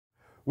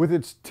With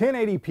its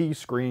 1080p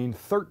screen,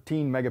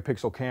 13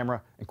 megapixel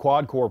camera, and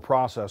quad-core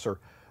processor,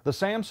 the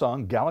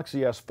Samsung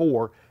Galaxy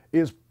S4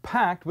 is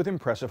packed with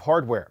impressive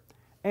hardware.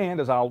 And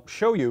as I'll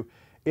show you,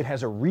 it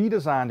has a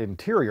redesigned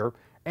interior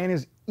and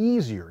is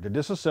easier to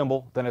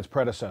disassemble than its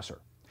predecessor.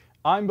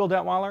 I'm Bill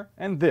Detwiler,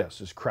 and this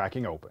is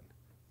Cracking Open.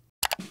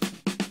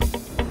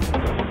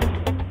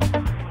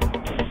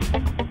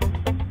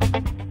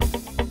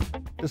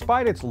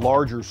 Despite its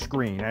larger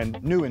screen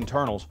and new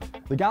internals,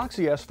 the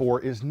Galaxy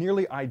S4 is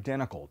nearly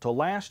identical to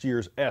last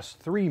year's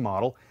S3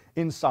 model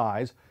in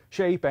size,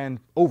 shape, and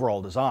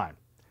overall design.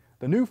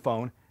 The new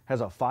phone has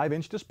a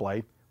 5-inch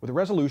display with a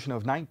resolution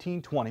of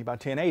 1920 by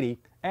 1080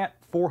 at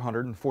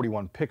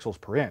 441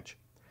 pixels per inch.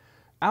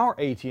 Our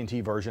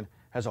AT&T version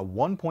has a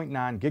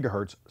 1.9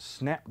 GHz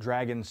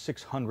Snapdragon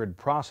 600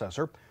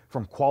 processor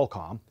from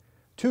Qualcomm,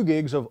 2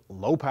 gigs of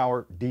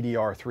low-power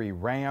DDR3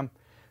 RAM,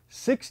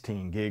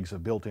 16 gigs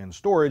of built-in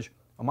storage,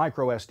 a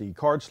micro SD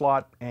card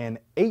slot, an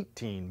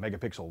 18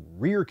 megapixel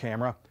rear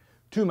camera,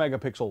 2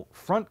 megapixel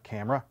front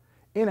camera,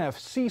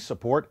 NFC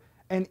support,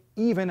 and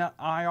even an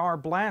IR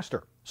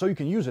blaster, so you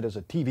can use it as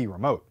a TV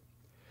remote.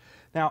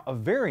 Now, a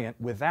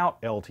variant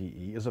without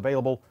LTE is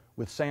available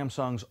with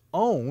Samsung's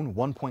own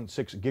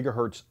 1.6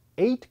 GHz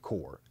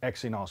 8-core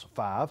Exynos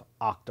 5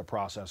 Octa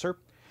processor,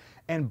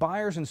 and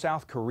buyers in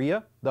South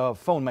Korea, the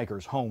phone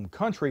maker's home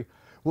country,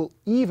 will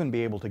even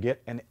be able to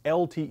get an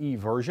LTE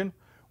version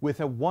with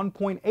a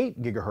 1.8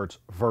 GHz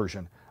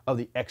version of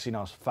the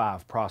Exynos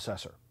 5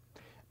 processor.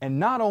 And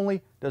not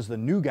only does the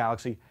new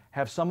Galaxy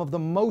have some of the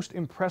most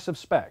impressive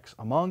specs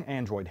among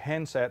Android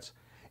handsets,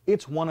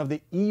 it's one of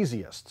the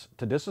easiest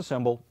to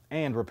disassemble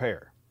and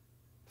repair.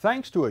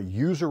 Thanks to a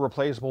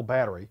user-replaceable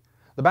battery,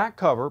 the back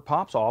cover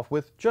pops off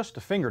with just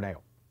a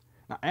fingernail.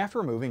 Now, after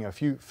removing a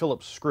few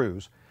Phillips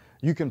screws,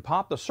 you can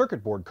pop the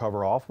circuit board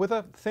cover off with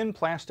a thin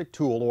plastic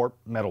tool or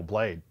metal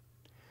blade.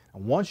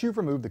 And once you've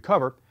removed the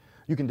cover,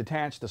 you can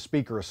detach the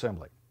speaker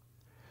assembly.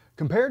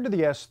 Compared to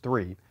the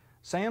S3,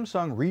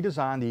 Samsung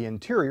redesigned the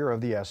interior of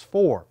the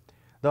S4.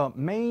 The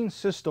main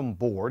system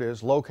board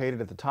is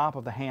located at the top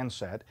of the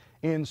handset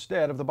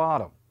instead of the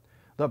bottom.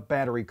 The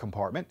battery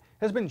compartment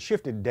has been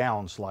shifted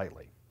down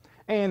slightly.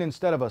 And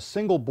instead of a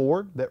single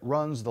board that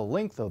runs the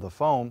length of the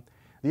phone,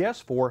 the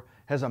S4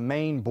 has a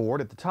main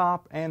board at the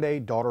top and a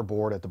daughter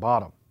board at the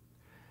bottom.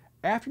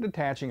 After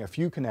detaching a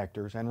few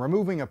connectors and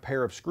removing a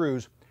pair of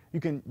screws,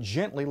 you can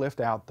gently lift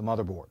out the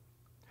motherboard.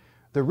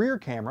 The rear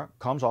camera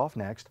comes off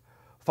next,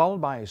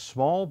 followed by a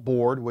small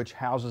board which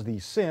houses the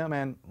SIM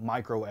and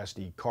micro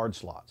SD card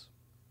slots.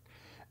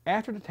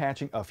 After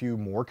detaching a few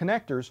more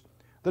connectors,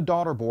 the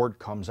daughter board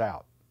comes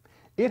out.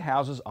 It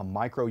houses a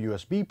micro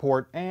USB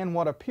port and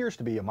what appears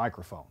to be a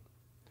microphone.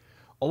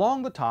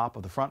 Along the top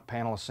of the front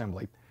panel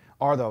assembly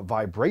are the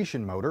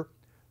vibration motor,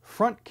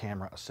 front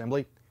camera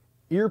assembly,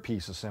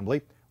 earpiece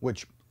assembly,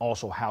 which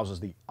also houses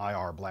the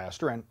IR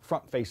blaster and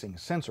front-facing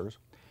sensors,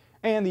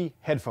 and the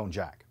headphone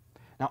jack.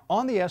 Now,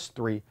 on the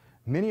S3,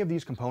 many of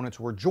these components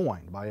were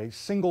joined by a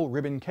single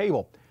ribbon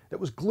cable that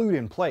was glued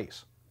in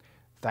place.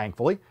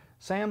 Thankfully,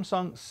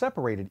 Samsung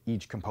separated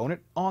each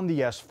component on the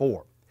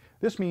S4.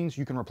 This means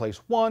you can replace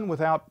one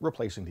without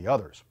replacing the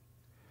others.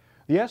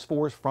 The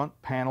S4's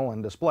front panel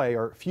and display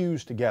are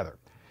fused together.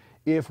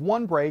 If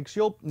one breaks,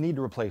 you'll need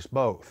to replace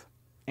both,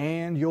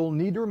 and you'll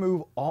need to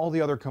remove all the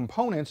other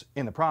components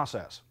in the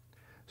process.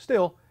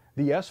 Still,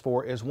 the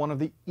S4 is one of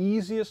the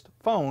easiest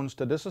phones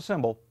to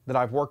disassemble that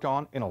I've worked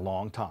on in a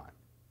long time.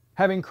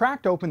 Having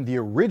cracked open the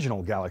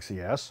original Galaxy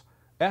S,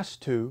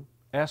 S2,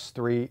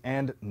 S3,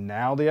 and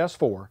now the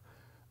S4,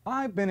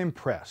 I've been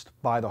impressed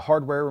by the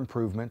hardware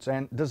improvements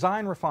and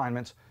design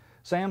refinements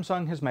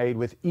Samsung has made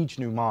with each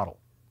new model.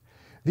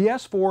 The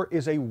S4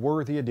 is a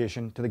worthy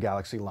addition to the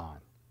Galaxy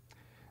line.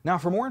 Now,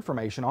 for more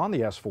information on the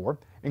S4,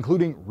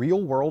 including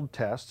real-world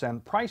tests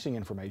and pricing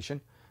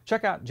information,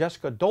 check out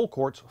Jessica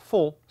Dolcourt's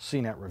full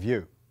CNET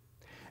review.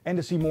 And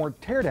to see more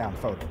teardown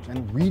photos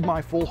and read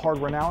my full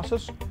hardware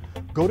analysis,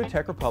 go to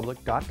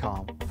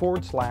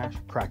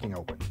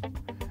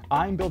techrepublic.com/crackingopen.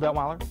 I'm Bill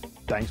Detwiler.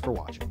 Thanks for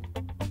watching.